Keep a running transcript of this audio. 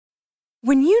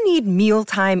When you need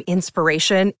mealtime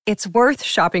inspiration, it's worth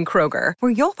shopping Kroger,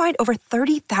 where you'll find over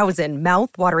 30,000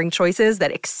 mouth-watering choices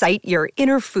that excite your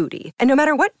inner foodie. And no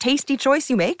matter what tasty choice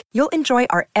you make, you'll enjoy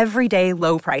our everyday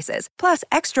low prices, plus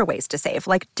extra ways to save,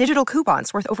 like digital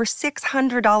coupons worth over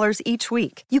 $600 each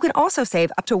week. You can also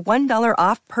save up to $1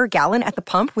 off per gallon at the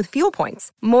pump with fuel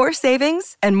points. More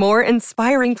savings and more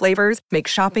inspiring flavors make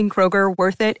shopping Kroger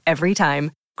worth it every time.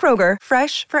 Kroger,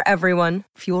 fresh for everyone.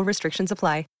 Fuel restrictions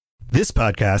apply. This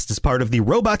podcast is part of the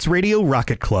Robots Radio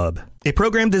Rocket Club, a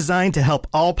program designed to help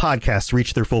all podcasts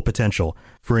reach their full potential.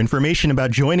 For information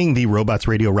about joining the Robots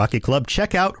Radio Rocket Club,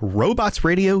 check out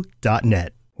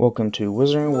robotsradio.net. Welcome to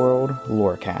Wizarding World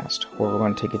Lorecast, where we're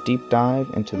going to take a deep dive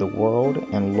into the world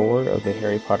and lore of the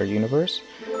Harry Potter universe,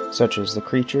 such as the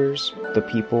creatures, the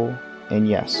people, and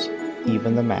yes,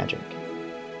 even the magic.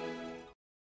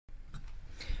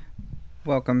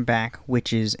 Welcome back,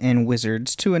 witches and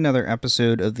wizards, to another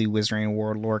episode of the Wizarding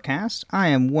World Lorecast. I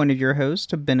am one of your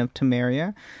hosts, Ben of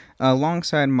Temeria,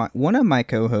 alongside one of my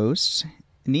co-hosts,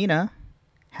 Nina.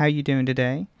 How you doing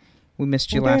today? We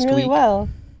missed you last week. I'm doing really well.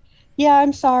 Yeah,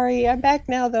 I'm sorry. I'm back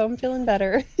now, though. I'm feeling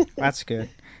better. That's good.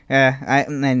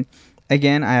 And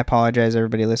again, I apologize,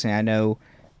 everybody listening. I know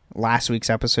last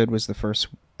week's episode was the first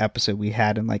episode we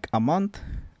had in like a month.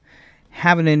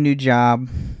 Having a new job,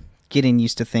 getting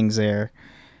used to things there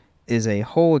is a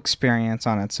whole experience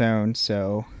on its own,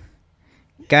 so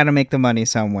gotta make the money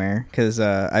somewhere, because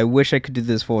I wish I could do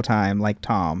this full time like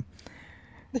Tom.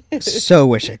 So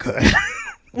wish I could.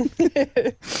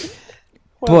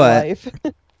 But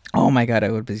oh my god,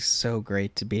 it would be so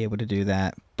great to be able to do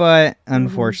that, but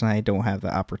unfortunately I don't have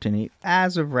the opportunity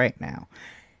as of right now.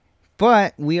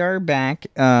 But we are back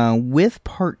with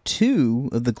part 2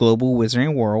 of the Global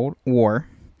Wizarding World War.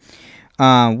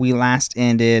 We last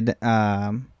ended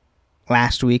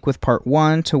last week with part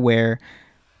 1, to where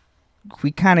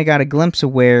we kind of got a glimpse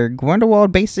of where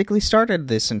Grindelwald basically started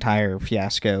this entire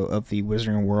fiasco of the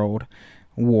Wizarding World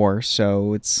War.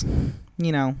 So it's,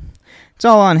 it's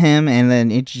all on him, and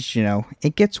then it just,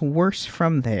 it gets worse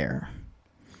from there.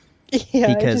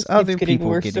 Yeah, because other people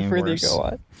worse getting the further worse. you go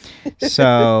on.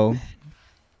 So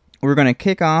we're going to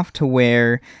kick off to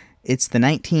where it's the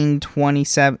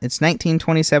 1927. It's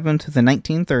 1927 to the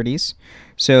 1930s.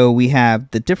 So we have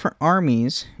the different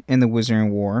armies in the Wizarding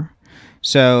War.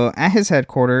 So at his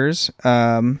headquarters,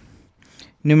 Numagard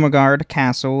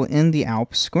Castle in the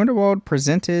Alps, Grindelwald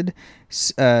presented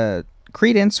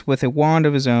Credence with a wand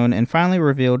of his own, and finally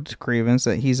revealed to Credence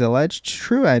that his alleged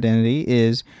true identity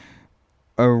is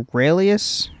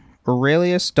Aurelius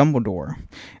Dumbledore,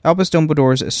 Albus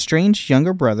Dumbledore's estranged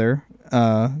younger brother.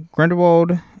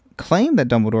 Grindelwald claimed that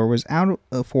Dumbledore was out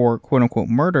for quote-unquote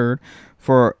murdered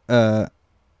for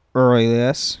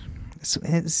Aurelius.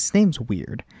 His name's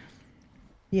weird.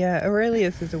 Yeah,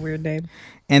 Aurelius is a weird name.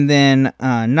 And then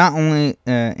not only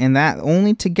and that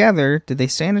only together did they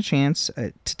stand a chance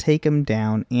to take him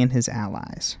down and his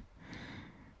allies.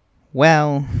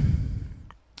 Well,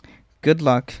 good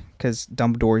luck, because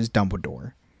Dumbledore is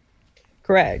Dumbledore.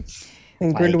 Correct.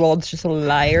 And Grindelwald's just a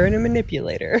liar and a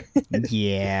manipulator.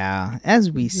 Yeah, as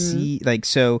we see,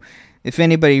 so if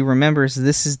anybody remembers,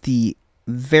 this is the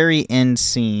very end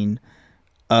scene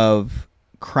of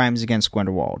Crimes Against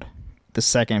Grindelwald, the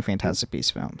second Fantastic Beasts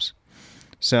films.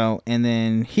 So, and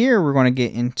then here we're going to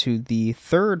get into the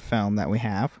third film that we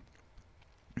have.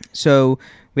 So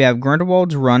we have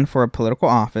Grindelwald's run for a political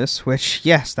office, which,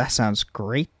 yes, that sounds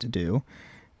great to do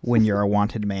when you're a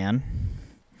wanted man.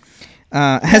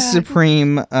 As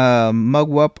Supreme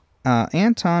Mugwump,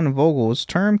 Anton Vogel's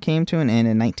term came to an end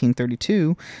in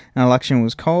 1932. An election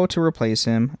was called to replace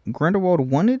him.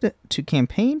 Grindelwald wanted to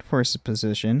campaign for his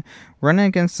position, running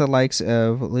against the likes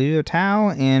of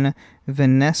Leotow and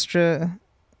Venestra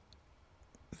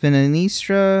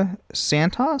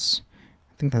Santos.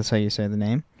 I think that's how you say the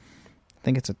name. I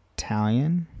think it's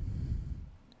Italian.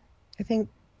 I think.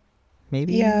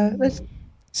 Maybe? Yeah.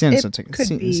 Seems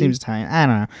Italian. I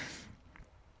don't know.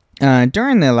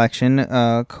 During the election,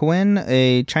 Quinn,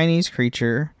 a Chinese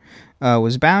creature,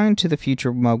 was bound to the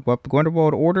future Mugwump.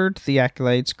 Grindelwald ordered the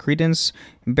acolytes Credence,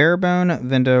 Barebone,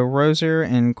 Venda, Roser,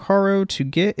 and Caro to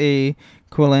get a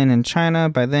Quillin in China.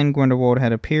 By then, Grindelwald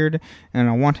had appeared in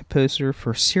a wanted poster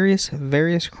for serious,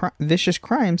 vicious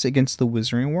crimes against the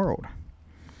Wizarding World.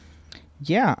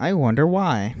 Yeah, I wonder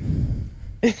why.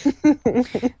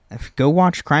 Go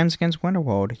watch Crimes Against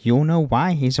Grindelwald. You'll know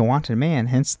why he's a wanted man,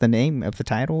 hence the name of the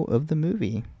title of the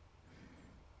movie.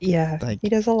 Yeah, he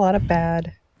does a lot of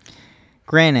bad.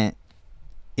 Granted,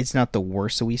 it's not the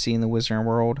worst that we see in the Wizarding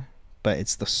World, but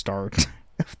it's the start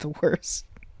of the worst.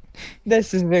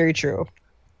 This is very true.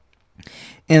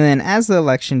 And then as the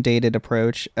election date had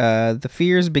approached, the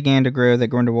fears began to grow that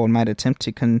Grindelwald might attempt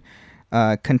to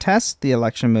contest the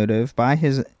election motive by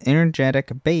his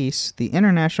energetic base. The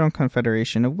International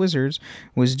Confederation of Wizards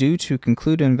was due to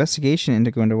conclude an investigation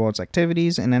into Grindelwald's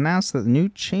activities and announced that new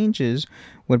charges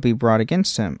would be brought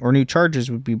against him.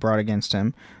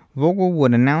 Vogel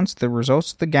would announce the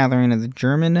results of the gathering of the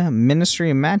German Ministry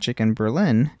of Magic in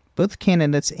Berlin. Both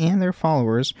candidates and their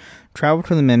followers traveled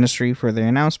to the ministry for their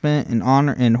announcement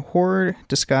in horror,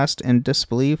 disgust, and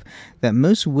disbelief that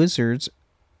most wizards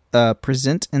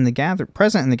present in the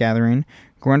gathering.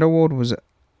 Grindelwald was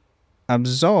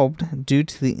absolved due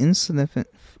to the insufficient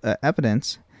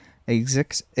evidence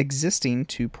existing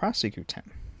to prosecute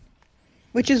him.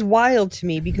 Which is wild to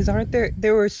me, because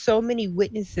there were so many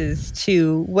witnesses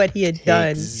to what he had done.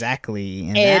 Exactly.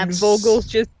 And Vogel's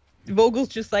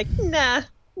just like, nah,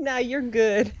 you're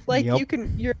good. Like, Yep.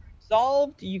 you're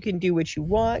absolved, you can do what you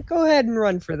want. Go ahead and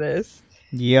run for this.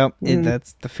 Yep,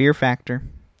 that's the fear factor.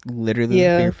 Literally,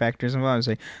 the fear factor is involved. It's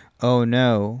like, oh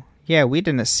no, yeah, we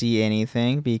didn't see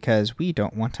anything because we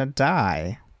don't want to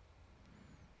die.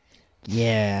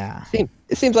 Yeah.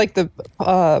 It seems like the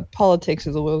politics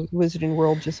of the wizarding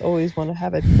world just always want to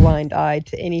have a blind eye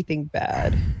to anything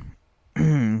bad.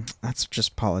 That's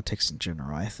just politics in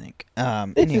general, I think.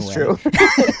 It's true.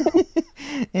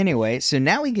 Anyway, so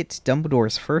now we get to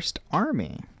Dumbledore's first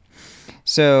army.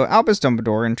 So Albus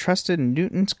Dumbledore entrusted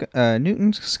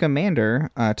Newton Scamander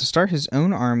to start his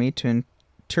own army to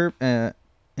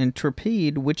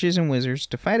torpedo witches and wizards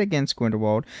to fight against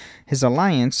Grindelwald, his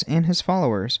alliance, and his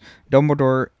followers.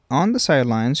 Dumbledore, on the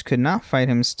sidelines, could not fight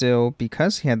him still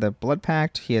because he had the Blood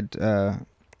Pact he had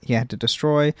to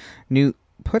destroy. Newt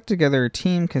put together a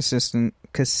team consisting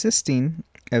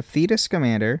of Theta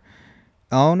Scamander,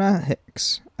 Elna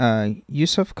Hicks,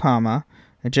 Yusuf Kama,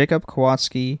 Jacob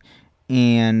Kowalski,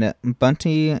 and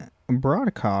Bunty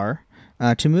Broadcar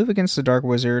to move against the Dark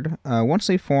Wizard. Once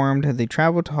they formed, they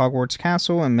traveled to Hogwarts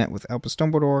Castle and met with Albus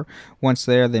Dumbledore. Once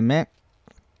there, they met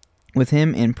with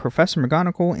him and Professor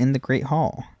McGonagall in the Great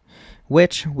Hall,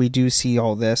 which we do see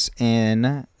all this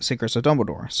in Secrets of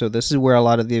Dumbledore. So this is where a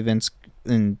lot of the events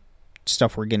and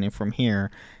stuff we're getting from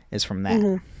here is from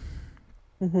that.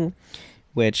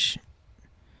 Which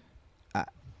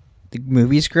the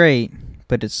movie's great,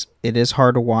 but it is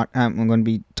hard to watch. I'm going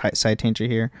to be side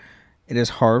tangent here. It is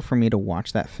hard for me to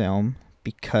watch that film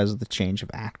because of the change of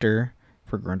actor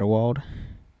for Grindelwald.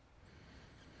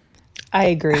 I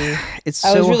agree. I was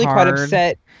really hard. quite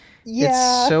upset. Yeah.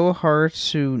 It's so hard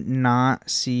to not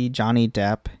see Johnny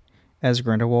Depp as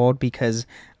Grindelwald because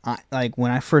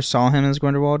when I first saw him as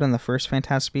Grindelwald in the first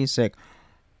Fantastic Beasts, like,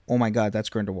 oh my god, that's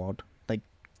Grindelwald. Like,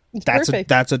 that's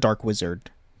a dark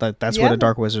wizard. That's what a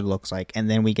dark wizard looks like. And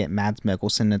then we get Mads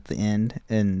Mikkelsen at the end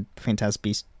in Fantastic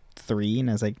Beasts 3, and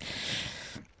I was like,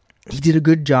 he did a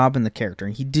good job in the character.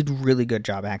 He did really good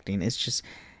job acting. It's just,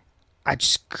 I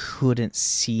just couldn't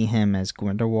see him as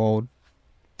Grindelwald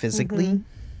physically.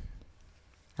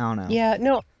 I don't know. Yeah,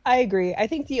 no, I agree. I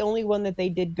think the only one that they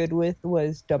did good with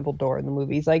was Dumbledore in the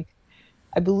movies. Like,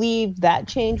 I believe that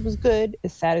change was good,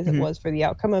 as sad as it was for the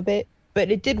outcome of it,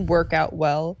 but it did work out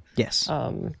well. Yes.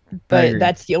 But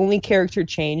that's the only character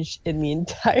change in the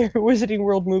entire Wizarding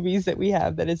World movies that we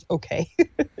have that is okay.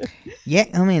 Yeah,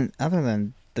 I mean, other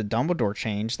than the Dumbledore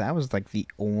change, that was like the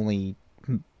only,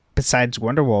 besides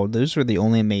Grindelwald, those were the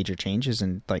only major changes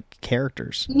in like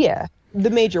characters. Yeah, the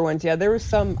major ones. Yeah, there was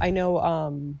some. I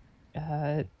know.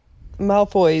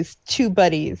 Malfoy's two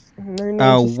buddies.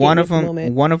 One of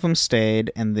them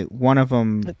stayed, and one of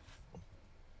them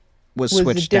was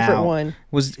switched a different out. One.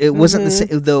 It wasn't the same,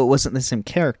 though. It wasn't the same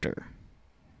character.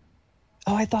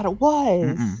 Oh, I thought it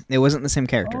was. It wasn't the same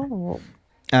character. Oh,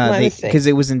 because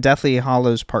it was in Deathly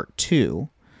Hallows Part 2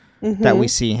 that we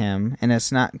see him, and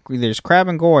it's not. There's Crabbe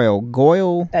and Goyle.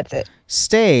 Goyle. That's it.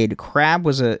 Stayed. Crabbe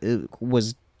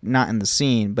was not in the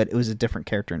scene, but it was a different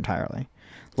character entirely.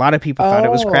 A lot of people thought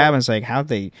it was Crabbe, and it's like, how'd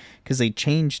they... Because they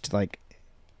changed, like,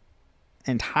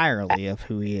 entirely of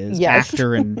who he is. Yes.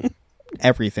 Actor and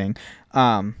everything.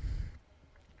 And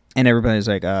everybody's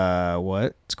like,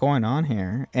 what's going on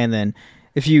here? And then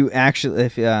if you actually...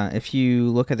 If you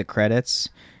look at the credits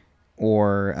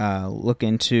or look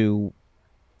into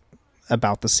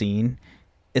about the scene,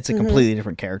 it's a completely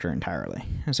different character entirely.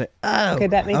 I was like, oh, okay,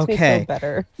 that makes me feel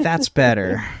better. That's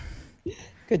better.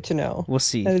 Good to know. We'll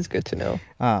see. That is good to know.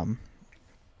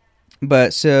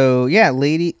 But so yeah,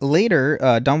 later,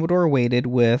 Dumbledore waited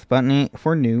with Bunty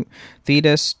for Newt,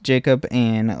 Thetis, Jacob,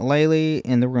 and Lily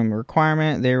in the room of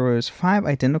requirement. There was 5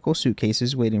 identical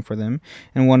suitcases waiting for them,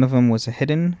 and one of them was a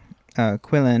hidden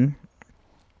Quillin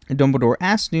Dumbledore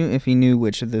asked Newt if he knew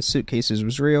which of the suitcases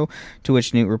was real, to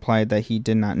which Newt replied that he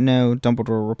did not know.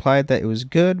 Dumbledore replied that it was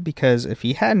good because if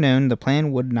he had known, the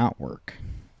plan would not work.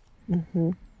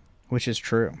 Mm-hmm. Which is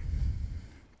true.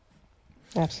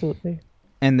 Absolutely.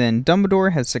 And then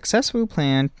Dumbledore had successfully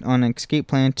planned on an escape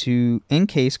plan to, in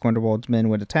case Grindelwald's men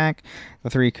would attack. The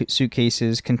 3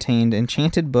 suitcases contained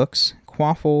enchanted books,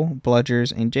 Quaffle,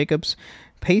 Bludgers, and Jacob's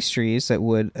pastries that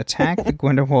would attack the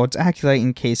Grindelwald's acolyte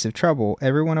in case of trouble.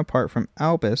 Everyone apart from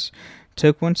Albus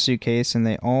took one suitcase, and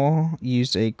they all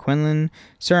used a Quinlan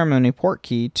ceremony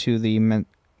portkey to the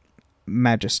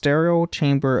magisterial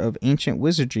chamber of ancient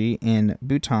wizardry in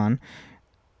Bhutan.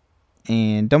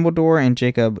 And Dumbledore and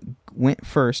Jacob went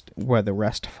first, where the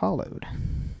rest followed.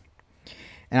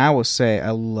 And I will say,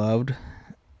 I loved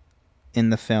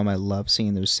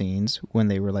seeing those scenes when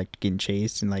they were like getting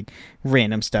chased and like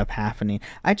random stuff happening.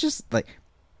 I just like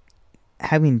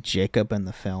having Jacob in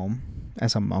the film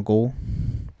as a muggle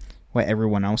while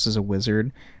everyone else is a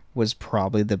wizard was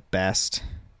probably the best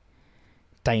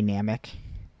dynamic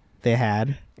they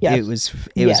had. Yes.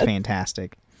 It was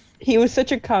fantastic. He was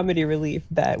such a comedy relief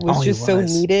that was just so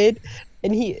needed.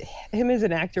 And him as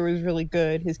an actor was really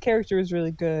good. His character was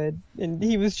really good. And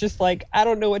he was just like, I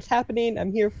don't know what's happening.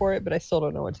 I'm here for it, but I still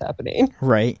don't know what's happening.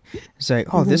 Right. It's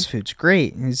like, oh, this food's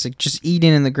great. And he's like just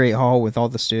eating in the Great Hall with all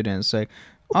the students. Like,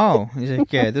 oh, he's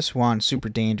like, yeah, this wand's super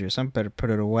dangerous. I better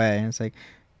put it away. And it's like,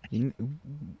 you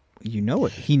know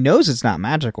it. He knows it's not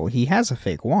magical. He has a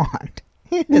fake wand.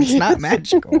 It's not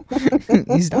magical.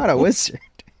 He's not a wizard.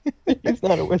 He's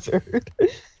not a wizard.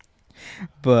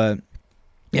 But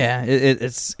yeah,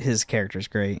 it's his character's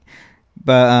great.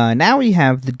 But now we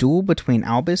have the duel between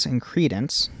Albus and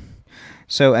Credence.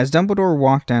 So as Dumbledore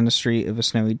walked down the street of a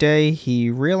snowy day, he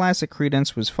realized that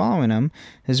Credence was following him,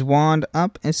 his wand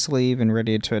up his sleeve and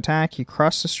ready to attack. He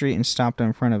crossed the street and stopped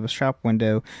in front of a shop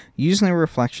window, using the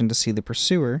reflection to see the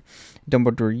pursuer.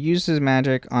 Dumbledore used his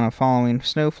magic on a following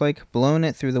snowflake, blowing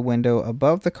it through the window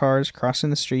above the cars, crossing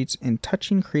the streets, and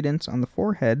touching Credence on the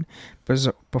forehead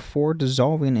before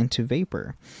dissolving into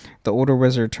vapor. The older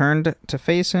wizard turned to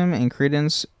face him, and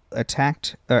Credence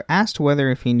asked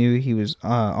whether if he knew he was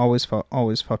always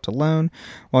felt alone,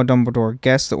 while Dumbledore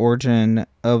guessed the origin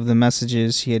of the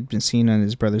messages he had been seeing on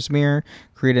his brother's mirror.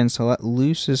 Credence let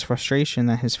loose his frustration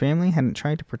that his family hadn't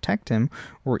tried to protect him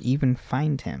or even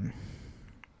find him.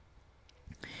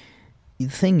 The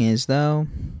thing is, though,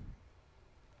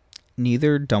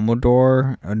 neither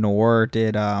Dumbledore nor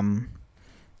did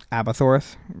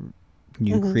Aberforth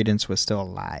knew Credence was still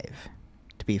alive,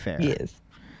 to be fair. He is.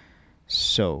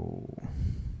 So,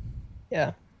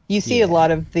 yeah, you see a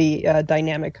lot of the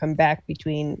dynamic come back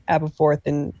between Aberforth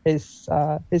and his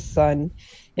son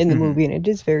in the movie, and it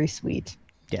is very sweet.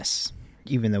 Yes,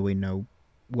 even though we know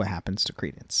what happens to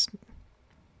Credence.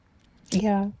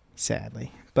 Yeah,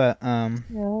 sadly, but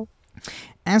yeah.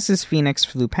 As his phoenix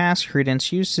flew past,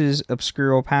 Credence used his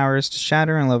obscural powers to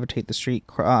shatter and levitate the street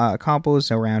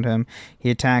cobbles around him.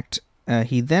 He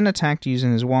then attacked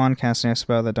using his wand, casting a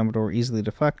spell that Dumbledore easily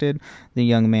deflected. The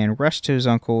young man rushed to his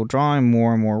uncle, drawing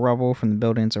more and more rubble from the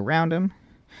buildings around him.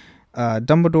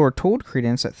 Dumbledore told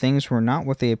Credence that things were not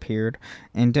what they appeared,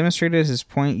 and demonstrated his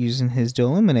point using his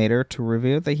Deluminator to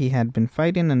reveal that he had been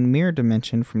fighting in a mirror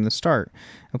dimension from the start,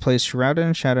 a place shrouded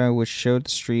in shadow which showed the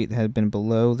street had been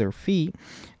below their feet.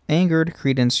 Angered,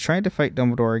 Credence tried to fight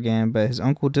Dumbledore again, but his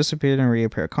uncle disappeared and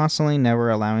reappeared constantly, never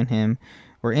allowing him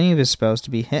or any of his spells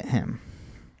to be hit him.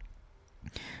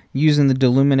 Using the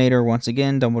Deluminator once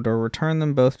again, Dumbledore returned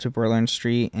them both to Berlin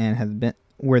Street and had been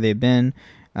where they'd been,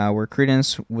 where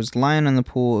Credence was lying in the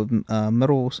pool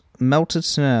of melted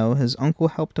snow. His uncle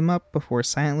helped him up before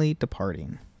silently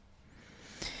departing.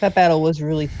 That battle was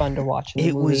really fun to watch in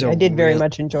the movie. I did very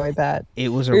much enjoy that. It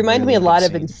reminded me a lot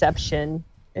of Inception,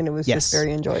 and it was just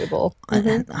very enjoyable.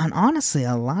 And honestly,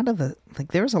 a lot of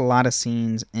there was a lot of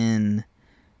scenes in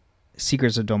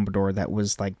Secrets of Dumbledore that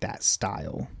was like that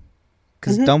style,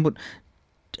 because Dumbledore,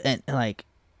 and like,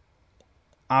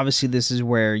 obviously this is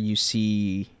where you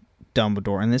see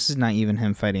Dumbledore, and this is not even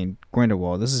him fighting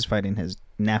Grindelwald, this is fighting his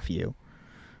nephew,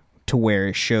 to where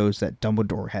it shows that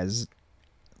Dumbledore has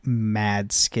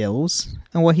mad skills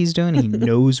in what he's doing. He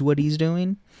knows what he's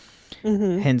doing.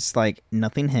 Hence, like,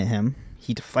 nothing hit him.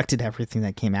 He deflected everything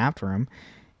that came after him,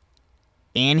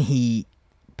 and he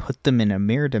put them in a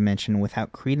mirror dimension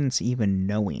without Credence even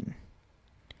knowing.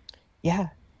 Yeah,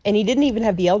 and he didn't even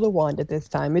have the Elder Wand at this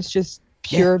time. It's just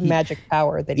pure magic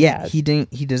power that he has. He doesn't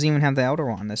even have the Elder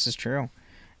Wand. This is true.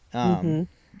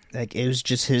 Like, it was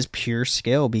just his pure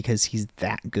skill because he's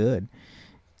that good.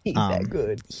 He's that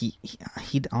good. He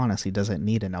honestly doesn't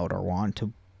need an Elder Wand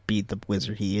to be the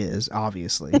wizard he is,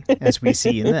 obviously, as we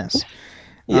see in this.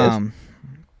 Yes.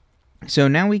 So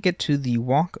now we get to the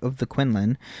Walk of the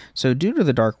Quinlan. So due to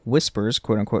the dark whispers,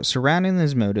 quote-unquote, surrounding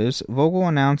his motives, Vogel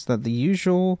announced that the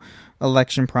usual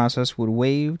election process would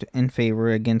waived in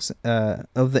favor against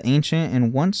of the ancient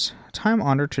and once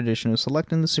time-honored tradition of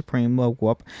selecting the supreme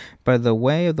Mugwump by the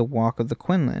way of the Walk of the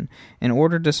Quinlan. In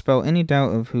order to dispel any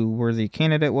doubt of who worthy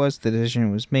candidate was, the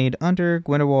decision was made under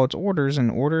Grindelwald's orders in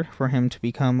order for him to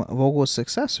become Vogel's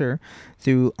successor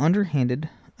through underhanded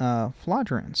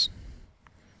fraudulence.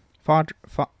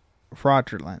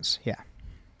 Fraudulence, yeah.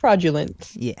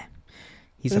 Fraudulence. Yeah.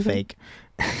 He's a fake.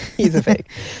 He's a fake.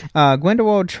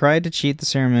 Grindelwald tried to cheat the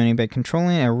ceremony by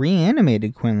controlling a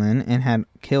reanimated Quinlan and had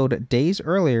killed days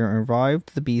earlier and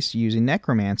revived the beast using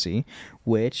necromancy,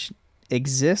 which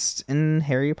exists in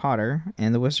Harry Potter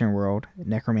and the Wizarding World.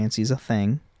 Necromancy is a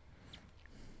thing.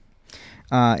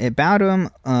 It bowed to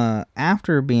him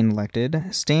after being elected,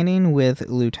 standing with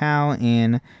Lutau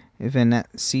and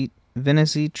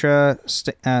Venezuela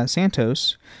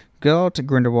Santos, Geralt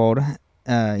Grindelwald.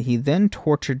 He then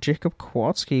tortured Jacob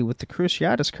Kowalski with the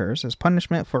Cruciatus Curse as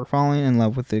punishment for falling in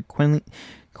love with the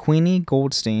Queenie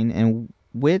Goldstein and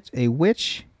a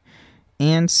witch.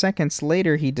 And seconds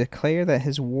later, he declared that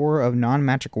his war of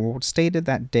non-magic world stated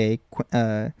that day.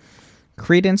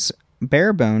 Credence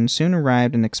Barebone soon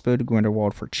arrived and exposed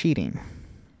Grindelwald for cheating.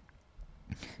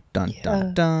 Dun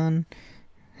dun dun.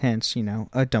 Hence,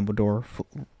 a Dumbledore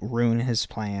ruined his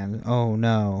plan. Oh,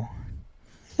 no.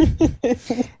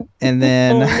 And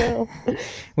then,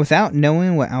 without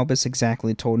knowing what Albus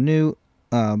exactly told Newt,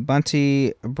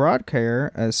 Bunty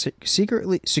Broadcare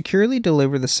securely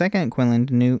delivered the second Quinlan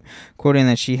to Newt, quoting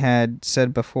that she had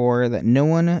said before that no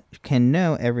one can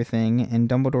know everything, and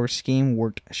Dumbledore's scheme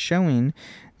worked, showing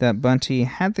that Bunty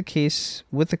had the case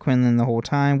with the Quinlan the whole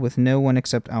time, with no one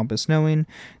except Albus knowing.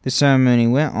 The ceremony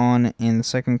went on, and the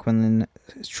second Quinlan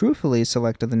truthfully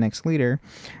selected the next leader.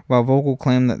 While Vogel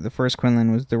claimed that the first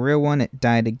Quinlan was the real one, it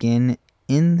died again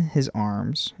in his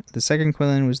arms. The second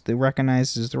Quinlan was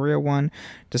recognized as the real one.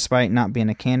 Despite not being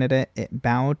a candidate, it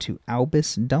bowed to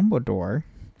Albus Dumbledore,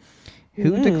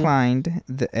 who declined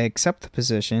to accept the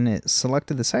position. It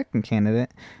selected the second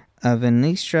candidate,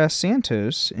 Venetia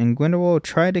Santos, and Grindelwald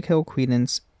tried to kill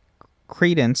Credence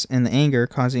in the anger,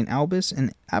 causing Albus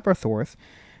and Aberforth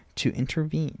to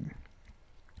intervene.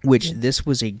 Which, this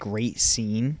was a great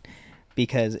scene,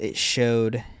 because it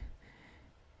showed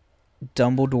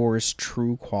Dumbledore's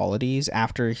true qualities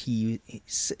after he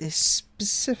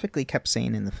specifically kept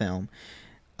saying in the film,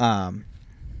 I'm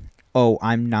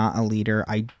not a leader,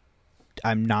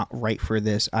 I'm not right for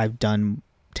this, I've done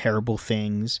terrible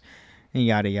things, and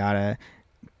yada yada,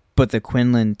 but the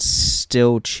Quinlan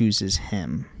still chooses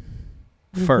him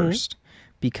first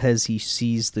because he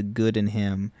sees the good in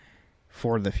him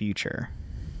for the future.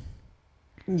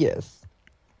 Yes.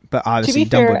 But obviously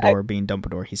Dumbledore being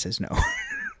Dumbledore, he says no.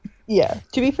 Yeah.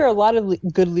 To be fair, a lot of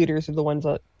good leaders are the ones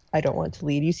that I don't want to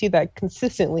lead. You see that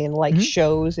consistently in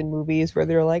shows and movies where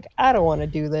they're like, I don't want to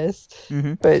do this,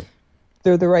 but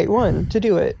they're the right one to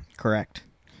do it. Correct.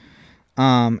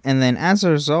 And then as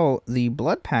a result, the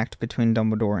blood pact between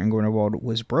Dumbledore and Grindelwald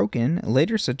was broken,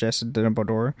 later suggested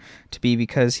Dumbledore to be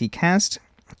because he cast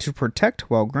to protect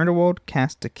while Grindelwald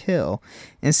cast to kill.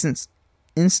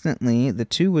 Instantly, the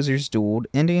two wizards dueled,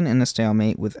 ending in a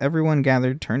stalemate with everyone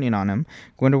gathered turning on him.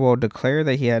 Grindelwald declared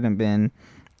that he hadn't been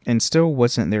and still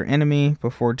wasn't their enemy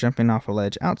before jumping off a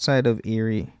ledge outside of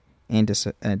Erie and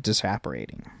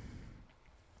disapparating.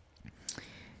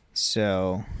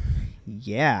 So,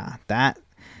 yeah, that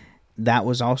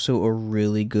was also a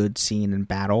really good scene in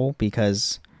battle,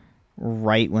 because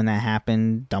right when that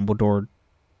happened, Dumbledore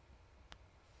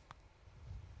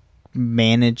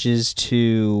manages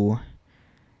to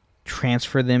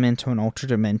transfer them into an ultra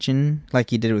dimension like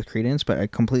he did with Credence, but a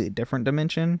completely different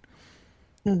dimension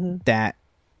that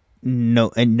no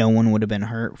one would have been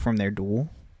hurt from their duel,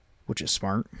 which is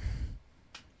smart.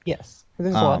 Yes,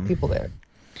 there's a lot of people there.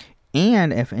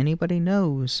 And if anybody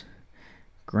knows,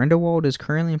 Grindelwald is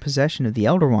currently in possession of the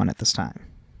Elder Wand at this time.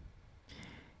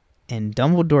 And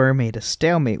Dumbledore made a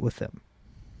stalemate with him.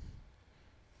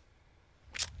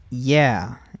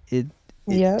 Yeah, it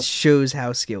shows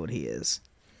how skilled he is.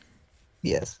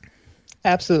 Yes,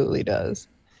 absolutely does.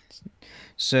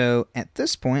 So at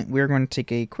this point, we're going to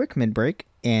take a quick mid-break,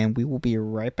 and we will be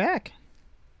right back.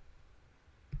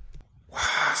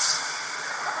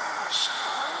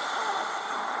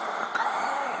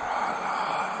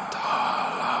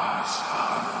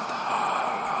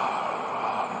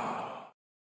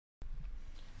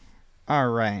 All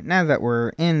right, now that we're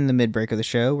in the mid-break of the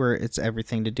show, where it's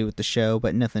everything to do with the show,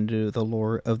 but nothing to do with the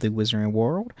lore of the Wizarding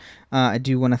World, I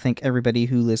do want to thank everybody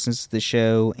who listens to the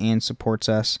show and supports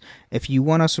us. If you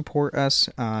want to support us,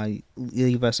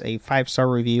 leave us a 5-star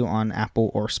review on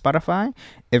Apple or Spotify.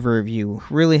 Every review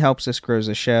really helps us grow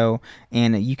the show,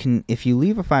 and you can, if you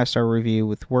leave a 5-star review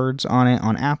with words on it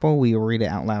on Apple, we will read it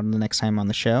out loud the next time on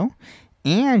the show.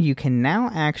 And you can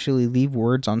now actually leave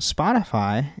words on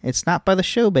Spotify. It's not by the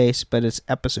show based, but it's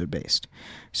episode based.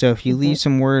 So if you leave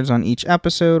some words on each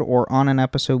episode or on an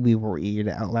episode, we will read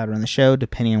it out loud on the show,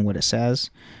 depending on what it says.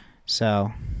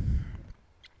 So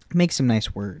make some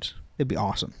nice words. It'd be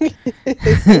awesome.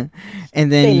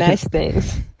 And then nice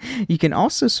things. You can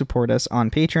also support us on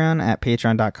Patreon at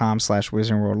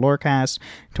patreon.com/WizardingWorldLorecast,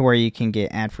 to where you can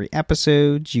get ad-free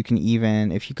episodes. You can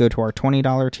even, if you go to our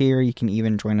 $20 tier, you can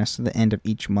even join us at the end of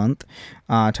each month,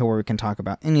 to where we can talk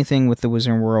about anything with the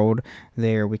Wizarding World.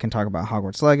 There we can talk about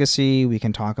Hogwarts Legacy. We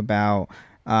can talk about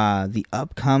the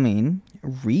upcoming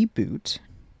reboot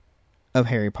of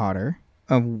Harry Potter,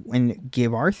 and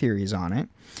give our theories on it.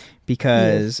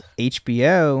 Because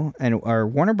HBO and our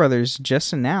Warner Brothers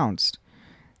just announced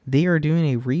they are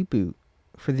doing a reboot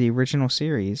for the original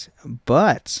series,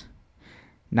 but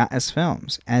not as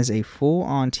films, as a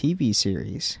full-on TV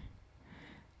series,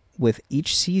 with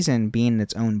each season being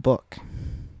its own book.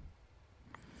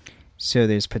 So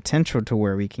there's potential to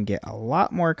where we can get a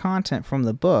lot more content from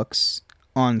the books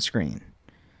on screen.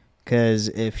 Because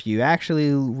if you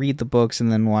actually read the books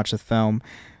and then watch the film,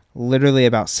 literally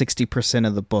about 60%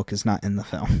 of the book is not in the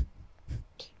film.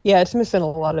 Yeah, it's missing a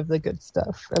lot of the good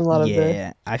stuff and a lot of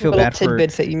the I feel little bad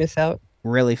tidbits that you miss out.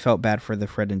 Really felt bad for the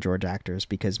Fred and George actors,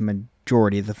 because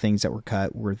majority of the things that were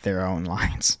cut were their own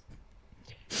lines.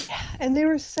 Yeah, and they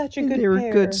were such a good They were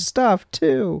pair. good stuff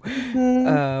too.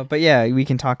 But yeah, we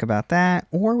can talk about that,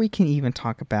 or we can even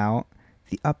talk about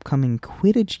the upcoming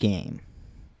Quidditch game,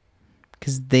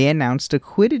 because they announced a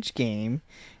Quidditch game.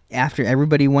 After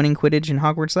everybody wanting Quidditch in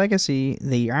Hogwarts Legacy,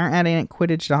 they aren't adding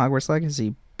Quidditch to Hogwarts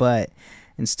Legacy, but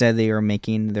instead they are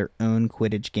making their own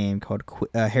Quidditch game called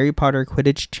Harry Potter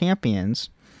Quidditch Champions,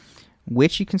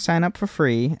 which you can sign up for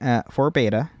free for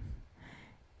beta.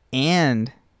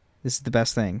 And this is the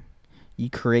best thing: you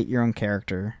create your own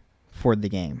character for the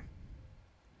game.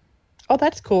 Oh,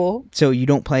 that's cool. So you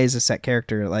don't play as a set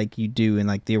character like you do in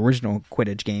like the original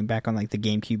Quidditch game back on like the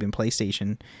GameCube and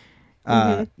PlayStation.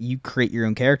 You create your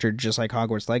own character just like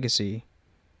Hogwarts Legacy,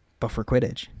 but for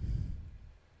Quidditch.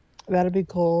 That'd be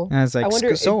cool. And I was like, I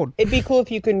wonder, sold. It'd be cool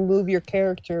if you can move your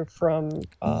character from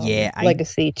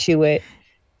Legacy to it.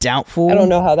 Doubtful. I don't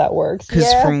know how that works.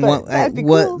 Because from what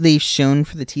cool. they've shown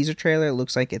for the teaser trailer, it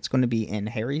looks like it's going to be in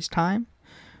Harry's time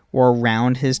or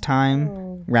around his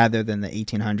time, rather than the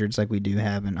 1800s like we do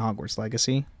have in Hogwarts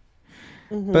Legacy.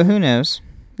 But who knows?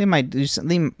 They might do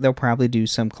something. They'll probably do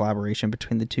some collaboration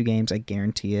between the two games. I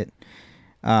guarantee it.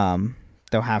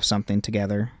 They'll have something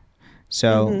together.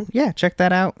 So yeah, check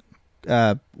that out.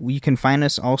 You can find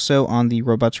us also on the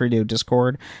Robots Radio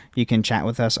Discord. You can chat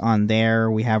with us on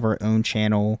there. We have our own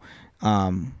channel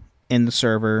in the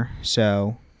server,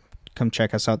 so come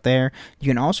check us out there. You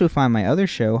can also find my other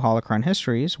show, Holocron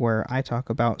Histories, where I talk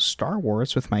about Star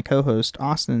Wars with my co-host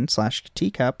Austin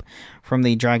 /Teacup from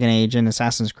the Dragon Age and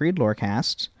Assassin's Creed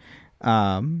Lorecast.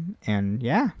 And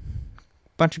yeah,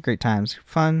 bunch of great times.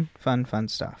 Fun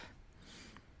stuff.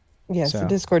 Yes, the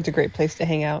Discord's a great place to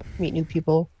hang out, meet new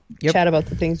people, chat about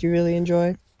the things you really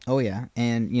enjoy. Oh yeah,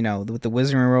 and you know, with the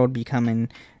Wizarding World becoming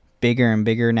bigger and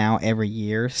bigger now every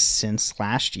year since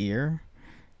last year,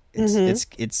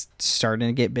 it's starting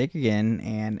to get big again,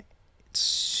 and it's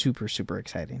super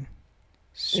exciting.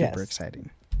 Super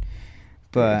exciting.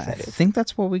 But I think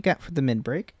that's what we got for the mid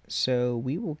break. So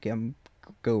we will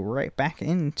go right back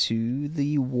into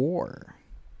the war.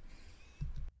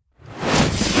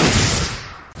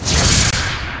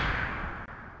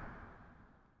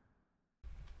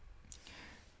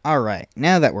 All right,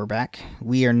 now that we're back,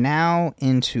 we are now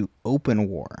into open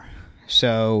war.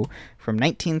 So, from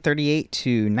 1938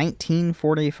 to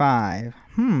 1945,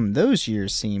 those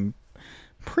years seem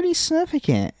pretty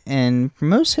significant in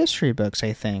most history books,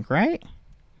 I think, right?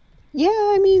 Yeah,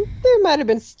 I mean, there might have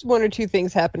been one or two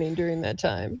things happening during that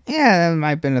time. Yeah, there might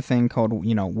have been a thing called,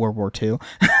 World War II.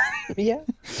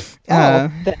 Yeah.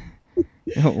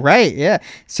 Right, yeah.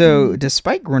 So,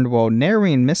 despite Grindelwald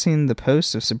narrowly missing the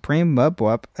post of Supreme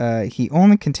Mugwump, he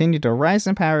only continued to rise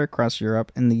in power across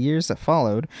Europe in the years that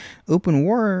followed. Open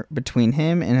war between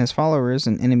him and his followers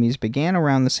and enemies began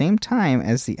around the same time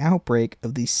as the outbreak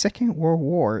of the Second World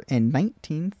War in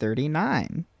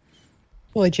 1939.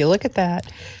 Would you look at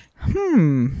that?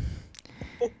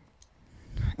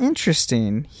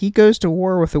 interesting. He goes to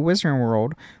war with the Wizarding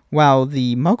World while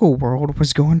the Muggle world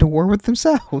was going to war with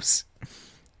themselves.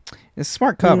 It's a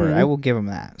smart cover. I will give him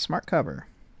that. Smart cover.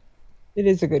 It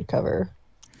is a good cover.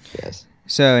 Yes.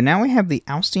 So now we have the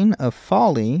ousting of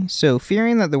Folly. So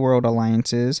fearing that the world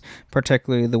alliances,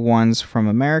 particularly the ones from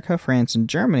America, France, and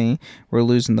Germany, were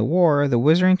losing the war, the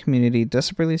wizarding community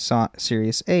desperately sought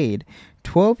serious aid.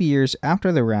 12 years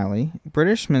after the rally,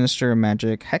 British Minister of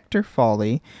Magic Hector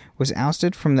Foley was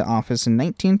ousted from the office in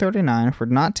 1939 for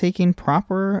not taking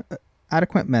proper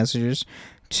adequate measures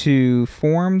to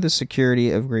form the security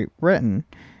of Great Britain.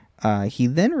 He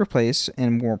then replaced a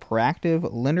more proactive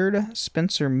Leonard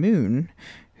Spencer Moon,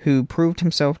 who proved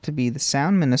himself to be the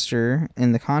sound minister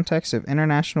in the context of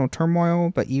international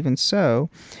turmoil, but even so,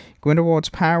 Grindelwald's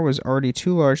power was already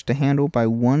too large to handle by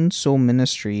one sole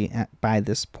ministry by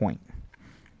this point.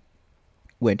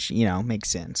 Which, makes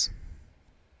sense.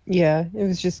 Yeah, it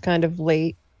was just kind of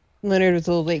late. Leonard was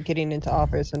a little late getting into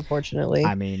office, unfortunately.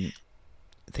 I mean,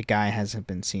 the guy hasn't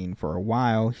been seen for a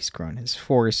while. He's grown his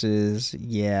forces.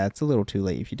 Yeah, it's a little too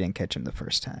late if you didn't catch him the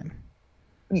first time.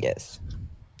 Yes.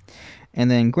 And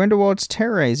then Grindelwald's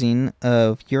terrorizing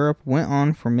of Europe went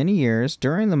on for many years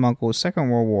during the Muggles'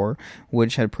 Second World War,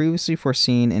 which had previously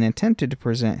foreseen and attempted to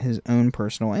present his own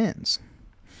personal ends.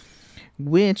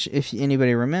 Which, if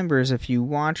anybody remembers, if you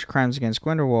watch Crimes Against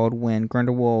Grindelwald, when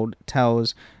Grindelwald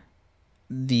tells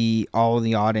all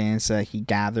the audience that he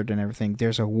gathered and everything,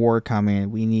 there's a war coming,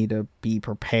 we need to be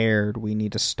prepared, we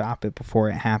need to stop it before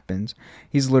it happens.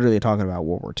 He's literally talking about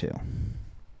World War II.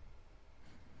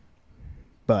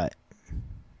 But,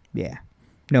 yeah,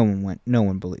 no one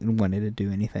wanted to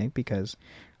do anything because,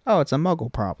 it's a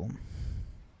Muggle problem.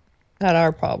 Not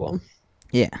our problem.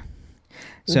 Yeah.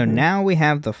 So now we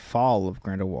have the fall of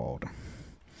Grindelwald.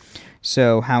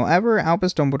 So, however,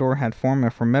 Albus Dumbledore had formed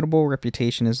a formidable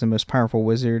reputation as the most powerful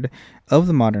wizard of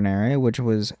the modern era, which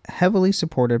was heavily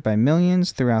supported by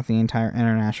millions throughout the entire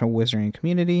international wizarding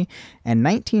community. In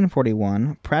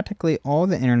 1941, practically all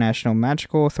the international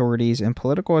magical authorities and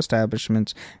political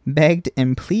establishments begged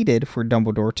and pleaded for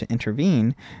Dumbledore to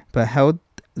intervene, but held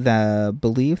the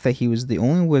belief that he was the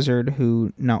only wizard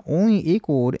who not only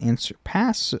equaled and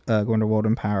surpassed Grindelwald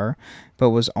in power, but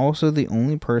was also the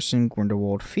only person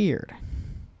Grindelwald feared.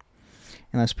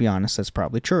 And let's be honest, that's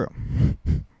probably true.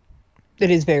 It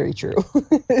is very true.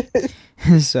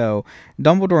 So,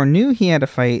 Dumbledore knew he had to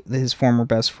fight his former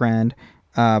best friend,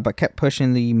 but kept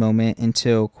pushing the moment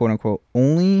until, quote-unquote,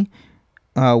 only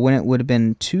when it would have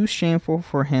been too shameful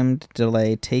for him to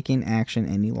delay taking action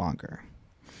any longer.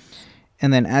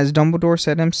 And then, as Dumbledore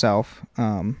said himself,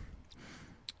 and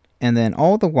then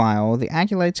all the while, the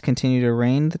Acolytes continue to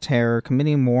reign the terror,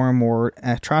 committing more and more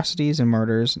atrocities and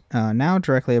murders, now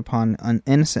directly upon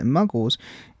innocent Muggles.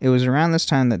 It was around this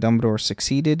time that Dumbledore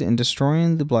succeeded in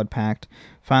destroying the Blood Pact,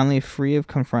 finally free of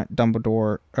confront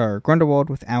Grindelwald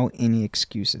without any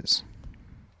excuses.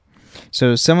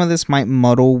 So some of this might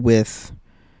muddle with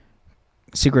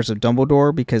Secrets of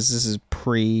Dumbledore, because this is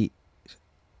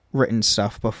written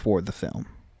stuff before the film.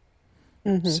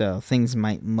 So things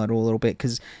might muddle a little bit,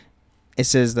 because it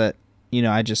says that,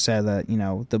 I just said that,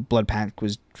 the Blood Pact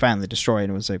was finally destroyed,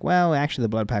 and it was like, well, actually the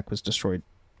Blood Pact was destroyed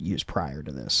years prior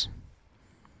to this.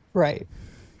 Right.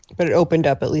 But it opened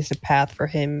up at least a path for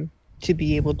him to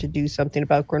be able to do something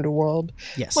about Grindelwald.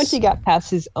 Yes. Once he got past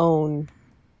his own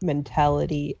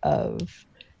mentality of,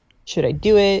 should I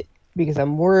do it? Because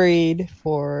I'm worried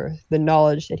for the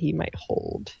knowledge that he might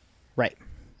hold. Right.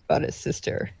 About his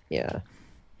sister. Yeah.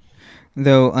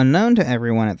 Though unknown to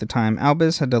everyone at the time,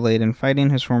 Albus had delayed in fighting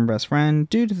his former best friend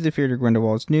due to the fear that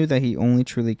Grindelwald knew that he only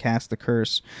truly cast the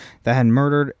curse that had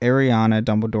murdered Ariana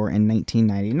Dumbledore in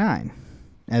 1999.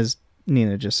 As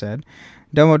Nina just said,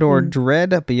 Dumbledore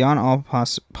dread beyond all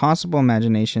possible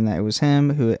imagination that it was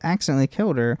him who had accidentally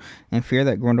killed her, and fear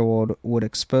that Grindelwald would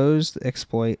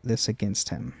exploit this against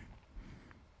him.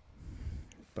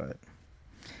 But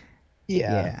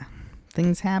yeah.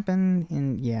 Things happen,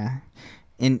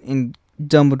 and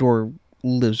Dumbledore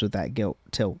lives with that guilt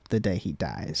till the day he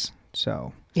dies.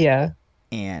 So yeah,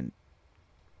 and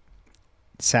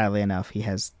sadly enough, he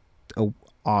has a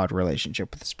odd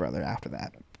relationship with his brother after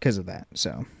that because of that.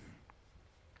 So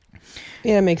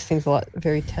yeah, it makes things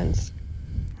very tense.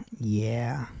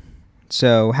 Yeah.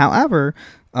 So, however,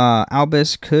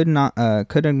 Albus could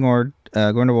ignore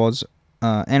Grindelwald's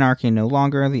anarchy no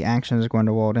longer. The actions of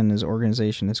Grindelwald and his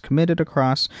organization is committed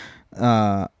across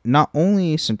not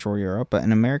only Central Europe, but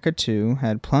in America too,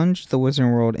 had plunged the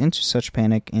Wizarding World into such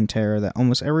panic and terror that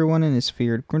almost everyone in it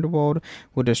feared Grindelwald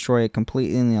would destroy it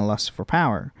completely in the lust for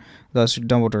power. Thus,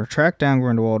 Dumbledore tracked down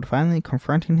Grindelwald, finally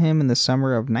confronting him in the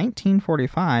summer of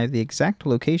 1945. The exact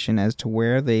location as to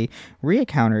where they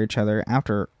re-encountered each other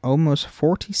after almost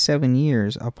 47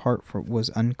 years apart was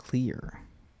unclear.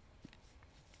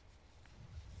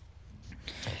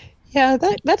 Yeah,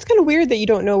 that's kind of weird that you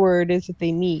don't know where it is that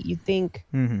they meet. You'd think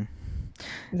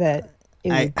that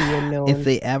it would be unknown. If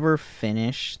they ever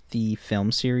finish the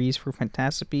film series for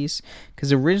Fantastic Beasts,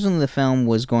 because originally the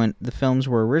films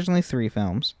were originally 3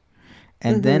 films,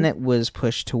 and then it was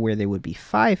pushed to where they would be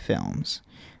 5 films.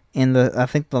 And I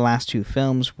think the last 2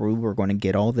 films we were going to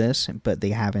get all this, but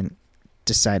they haven't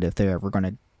decided if they're ever going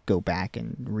to go back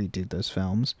and redo those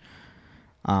films.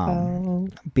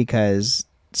 Because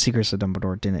Secrets of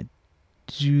Dumbledore didn't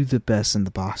do the best in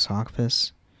the box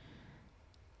office.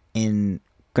 And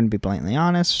going to be blatantly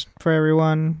honest for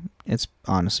everyone, it's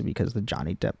honestly because of the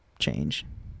Johnny Depp change.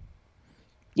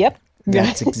 Yep.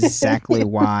 That's exactly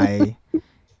why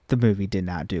the movie did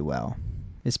not do well.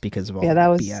 It's because of all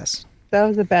BS. That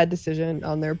was a bad decision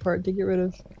on their part to get rid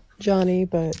of Johnny,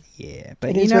 but... Yeah,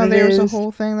 but there's a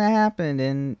whole thing that happened,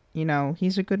 and,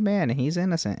 he's a good man, and he's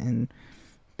innocent, and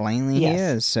blatantly he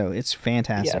is, so it's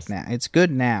fantastic now. It's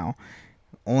good now.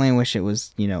 Only wish it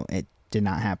was, it did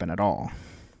not happen at all.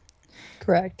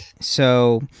 Correct.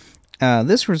 So,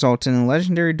 this resulted in a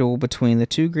legendary duel between the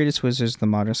 2 greatest wizards of the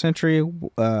modern century,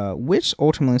 which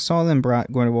ultimately saw them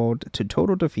brought Grindelwald to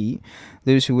total defeat.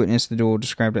 Those who witnessed the duel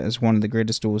described it as one of the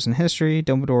greatest duels in history.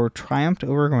 Dumbledore triumphed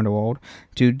over Grindelwald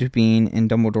due to being, in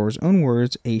Dumbledore's own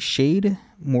words, a shade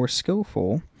more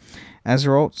skillful. As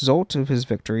a result of his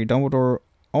victory, Dumbledore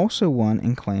also won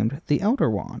and claimed the Elder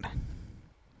Wand.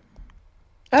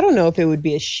 I don't know if it would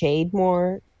be a shade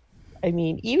more. I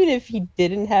mean, even if he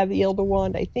didn't have the Elder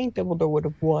Wand, I think Dumbledore would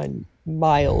have won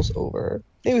miles over.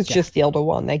 It was just the Elder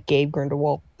Wand that gave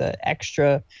Grindelwald the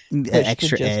extra edge.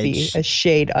 Be a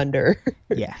shade under.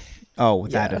 Yeah. Oh,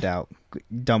 without a doubt.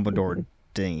 Dumbledore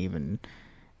didn't even...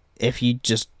 If you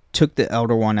just took the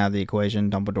Elder Wand out of the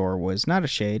equation, Dumbledore was not a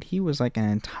shade. He was like an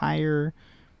entire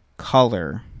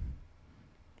color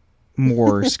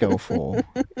more skillful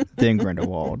than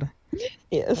Grindelwald.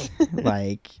 Yes.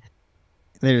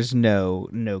 There's no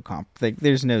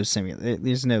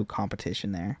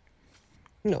competition there.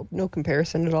 No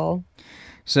comparison at all.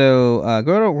 So,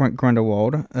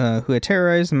 Grindelwald, who had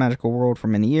terrorized the magical world for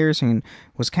many years and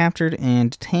was captured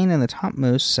and detained in the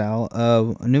topmost cell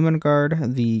of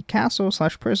Numengard, the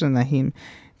castle/prison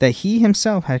that he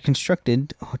himself had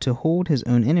constructed to hold his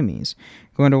own enemies.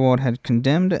 Grindelwald had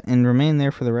condemned and remained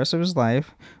there for the rest of his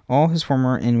life. All his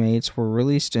former inmates were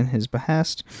released in his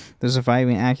behest. The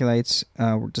surviving acolytes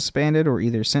were disbanded or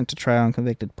either sent to trial and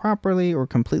convicted properly or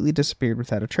completely disappeared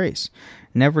without a trace,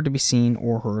 never to be seen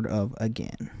or heard of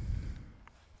again.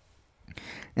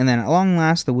 And then at long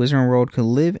last, the Wizarding World could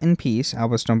live in peace.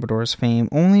 Albus Dumbledore's fame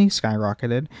only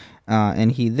skyrocketed,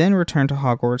 and he then returned to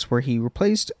Hogwarts, where he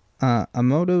replaced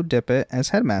Amodo Dippet as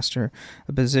headmaster,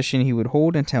 a position he would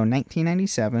hold until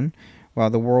 1997. While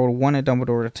the world wanted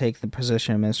Dumbledore to take the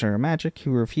position of Minister of Magic, he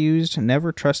refused,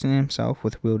 never trusting himself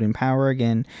with wielding power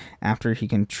again after he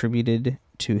contributed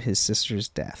to his sister's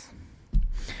death.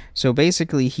 So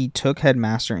basically, he took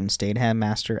headmaster and stayed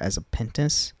headmaster as a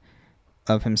penance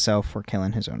of himself for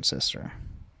killing his own sister.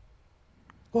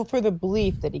 Well, for the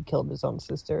belief that he killed his own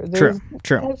sister. True.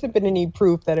 There hasn't been any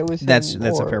proof that it was him. That's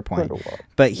a fair point. Grindelwald.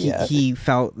 But he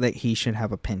felt that he should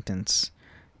have a penance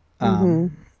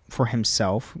for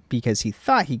himself because he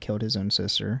thought he killed his own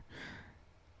sister.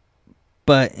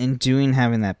 But in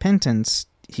having that penance,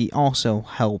 he also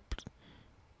helped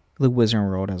the Wizarding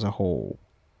World as a whole,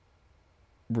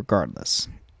 regardless.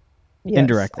 Yes.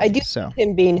 Indirectly. I do think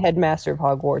him being headmaster of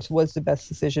Hogwarts was the best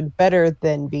decision, better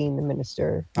than being the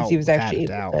minister, because he was actually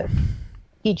able to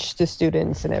teach the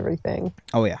students and everything.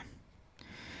 Oh, yeah.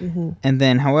 Mm-hmm. And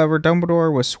then, however,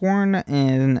 Dumbledore was sworn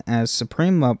in as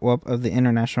Supreme Mugwump of the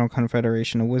International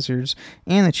Confederation of Wizards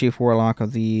and the Chief Warlock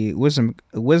of the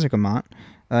Wizengamot.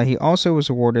 He also was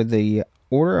awarded the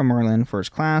Order of Merlin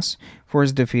First Class for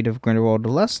his defeat of Grindelwald.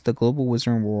 Thus, the global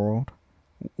Wizarding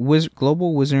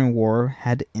War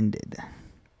had ended.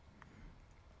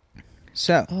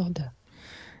 So,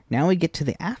 now we get to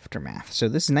the aftermath. So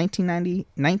this is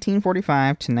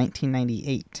 1945 to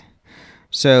 1998.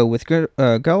 So with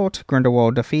Gellert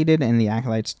Grindelwald defeated and the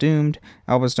Acolytes doomed,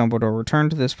 Albus Dumbledore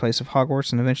returned to this place of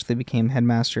Hogwarts and eventually became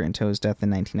headmaster until his death in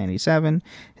 1997.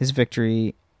 His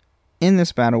victory in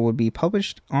this battle would be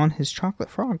published on his chocolate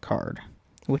frog card,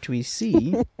 which we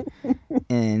see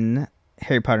in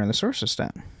Harry Potter and the Sorcerer's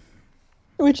Stone.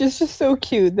 Which is just so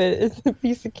cute that a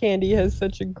piece of candy has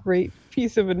such a great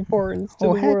piece of importance to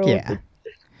the world. Yeah.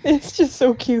 It's just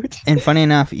so cute. And funny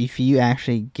enough, if you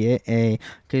actually get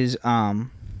because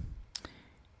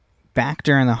back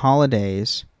during the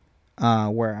holidays,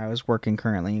 where I was working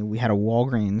currently, we had a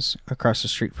Walgreens across the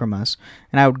street from us,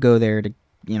 and I would go there to,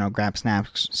 grab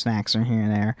snacks or here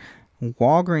and there.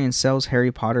 Walgreens sells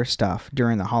Harry Potter stuff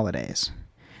during the holidays.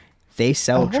 They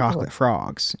sell chocolate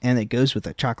frogs, and it goes with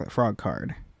a chocolate frog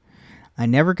card. I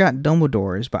never got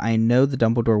Dumbledore's, but I know the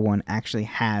Dumbledore one actually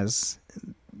has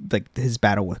his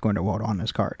battle with Grindelwald on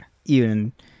his card,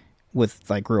 even with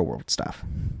real world stuff.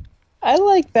 I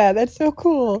like that. That's so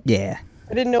cool. Yeah.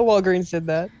 I didn't know Walgreens did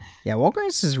that. Yeah,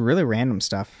 Walgreens is really random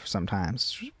stuff sometimes.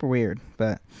 It's super weird.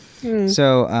 But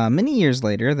So, many years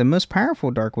later, the most powerful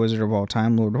dark wizard of all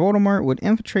time, Lord Voldemort, would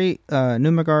infiltrate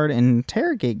Numagard and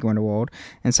interrogate Grindelwald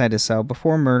inside his cell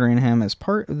before murdering him as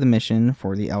part of the mission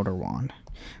for the Elder Wand,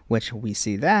 which we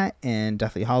see that in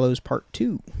Deathly Hallows Part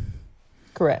 2.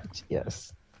 Correct,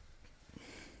 yes.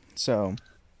 So,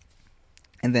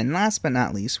 and then last but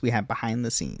not least, we have behind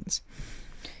the scenes.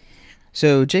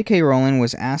 So, J.K. Rowling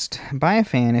was asked by a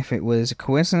fan if it was a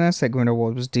coincidence that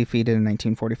Grindelwald was defeated in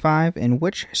 1945, in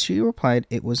which she replied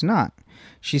it was not.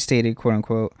 She stated,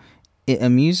 quote-unquote, "It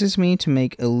amuses me to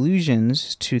make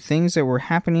allusions to things that were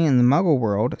happening in the Muggle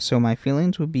world, so my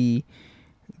feelings would be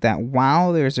that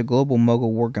while there's a global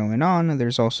Muggle war going on,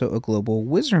 there's also a global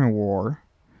Wizarding war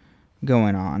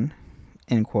going on,"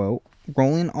 end quote.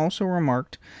 Rowling also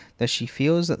remarked that she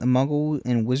feels that the Muggle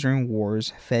and Wizarding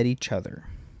wars fed each other.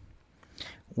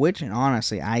 Which, and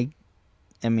honestly, I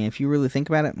mean, if you really think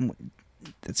about it,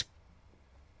 it's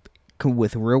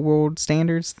with real world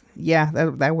standards, yeah,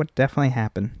 that would definitely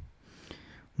happen.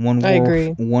 I agree.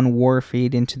 One war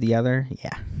feed into the other,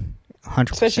 yeah,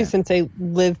 100%. Especially since they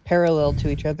live parallel to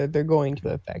each other, they're going to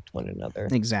affect one another.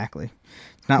 Exactly.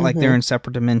 It's not like they're in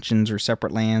separate dimensions or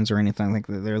separate lands or anything like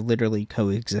that. They're literally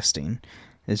coexisting.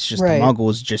 It's just the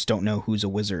Muggles just don't know who's a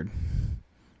wizard.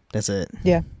 That's it.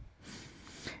 Yeah.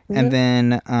 And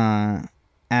then,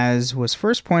 as was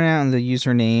first pointed out in the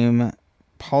username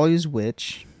Polly's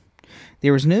Witch,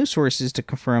 there was no sources to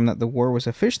confirm that the war was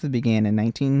officially began in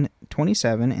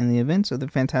 1927, and the events of the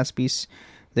Fantastic Beasts: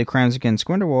 The Crimes Against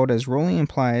Grindelwald, as Rowling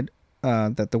implied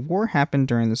that the war happened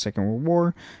during the Second World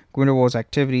War. Grindelwald's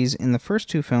activities in the first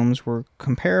two films were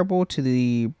comparable to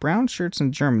the brown shirts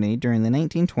in Germany during the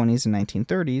 1920s and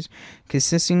 1930s,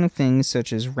 consisting of things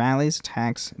such as rallies,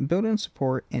 attacks, building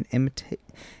support, and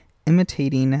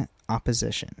intimidating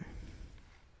opposition.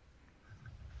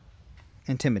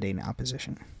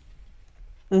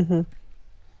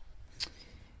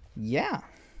 Yeah.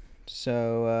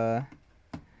 So,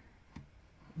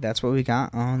 that's what we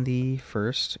got on the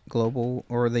first global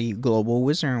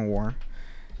Wizarding War.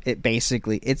 It's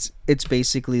basically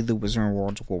the Wizarding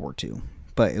World's World War II,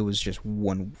 but it was just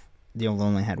one. They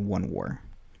only had one war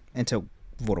until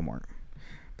Voldemort.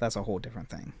 That's a whole different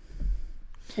thing.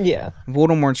 Yeah,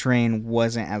 Voldemort's reign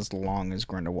wasn't as long as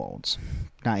Grindelwald's,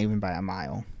 not even by a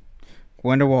mile.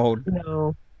 Grindelwald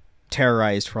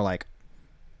terrorized for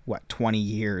 20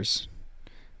 years,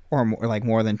 or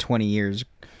more than 20 years.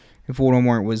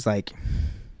 Voldemort was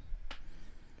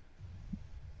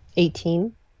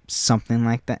 18, something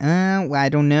like that. I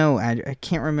don't know. I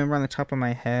can't remember on the top of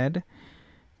my head.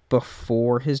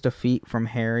 Before his defeat from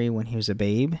Harry when he was a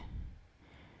babe,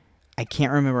 I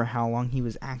can't remember how long he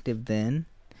was active then.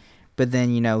 But then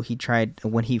he tried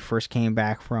when he first came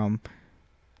back from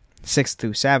 6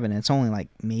 through 7. It's only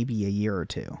maybe a year or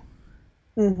two.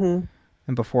 Mm-hmm.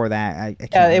 And before that, I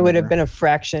can't remember. It would have been a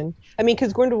fraction. I mean,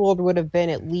 because Grindelwald would have been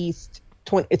at least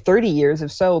 30 years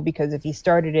if so, because if he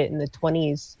started it in the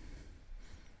 20s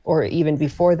or even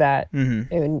before that,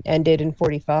 and ended in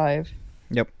 45.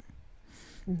 Yep.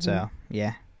 Mm-hmm. So,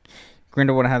 yeah.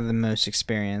 Grindelwald had the most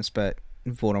experience, but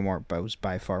Voldemort was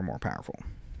by far more powerful.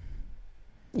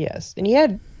 Yes, and he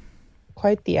had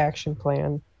quite the action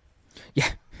plan. Yeah.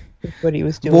 What he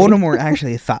was doing. Voldemort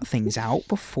actually thought things out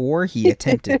before he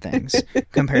attempted things,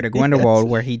 compared to Grindelwald,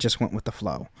 where he just went with the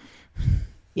flow.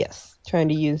 Yes, trying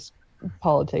to use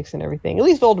politics and everything. At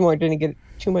least Voldemort didn't get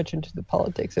too much into the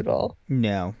politics at all.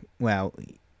 No. Well,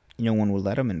 no one would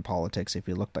let him in politics if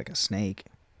he looked like a snake.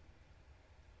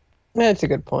 That's a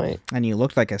good point. And he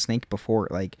looked like a snake before,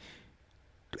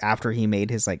 after he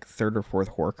made his, third or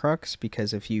fourth Horcrux,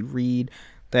 because if you read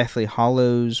Deathly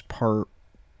Hallows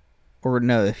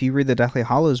if you read the Deathly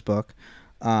Hallows book,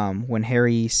 when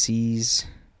Harry sees,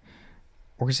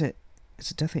 or is it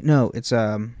Deathly? No, it's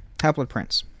Half-Blood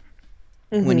Prince.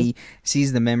 When he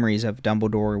sees the memories of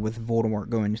Dumbledore with Voldemort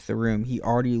going into the room, he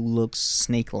already looks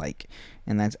snake-like.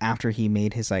 And that's after he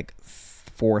made his, like,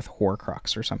 4th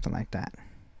Horcrux or something like that.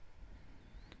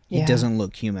 He doesn't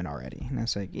look human already. And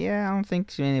it's like, yeah, I don't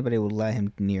think anybody would let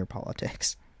him near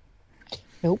politics.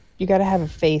 Nope. You gotta have a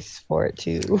face for it,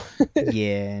 too.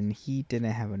 Yeah, and he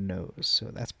didn't have a nose, so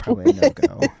that's probably a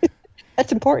no-go.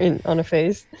 That's important on a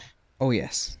face. Oh,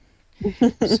 yes.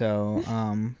 So,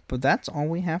 but that's all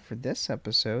we have for this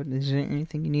episode. Is there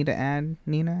anything you need to add,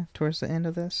 Nina, towards the end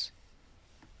of this?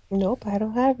 Nope, I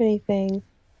don't have anything.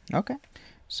 Okay.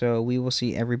 So we will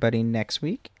see everybody next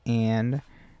week, and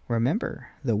remember,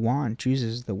 the wand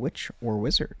chooses the witch or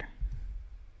wizard.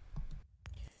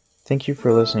 Thank you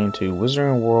for listening to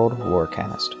Wizarding World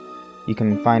Lorecast. You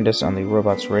can find us on the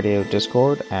Robots Radio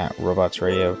Discord at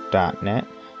robotsradio.net.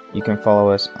 You can follow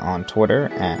us on Twitter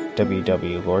at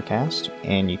WWLorecast,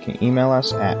 and you can email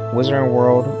us at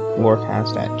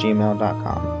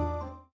wizardingworldlorecast@gmail.com.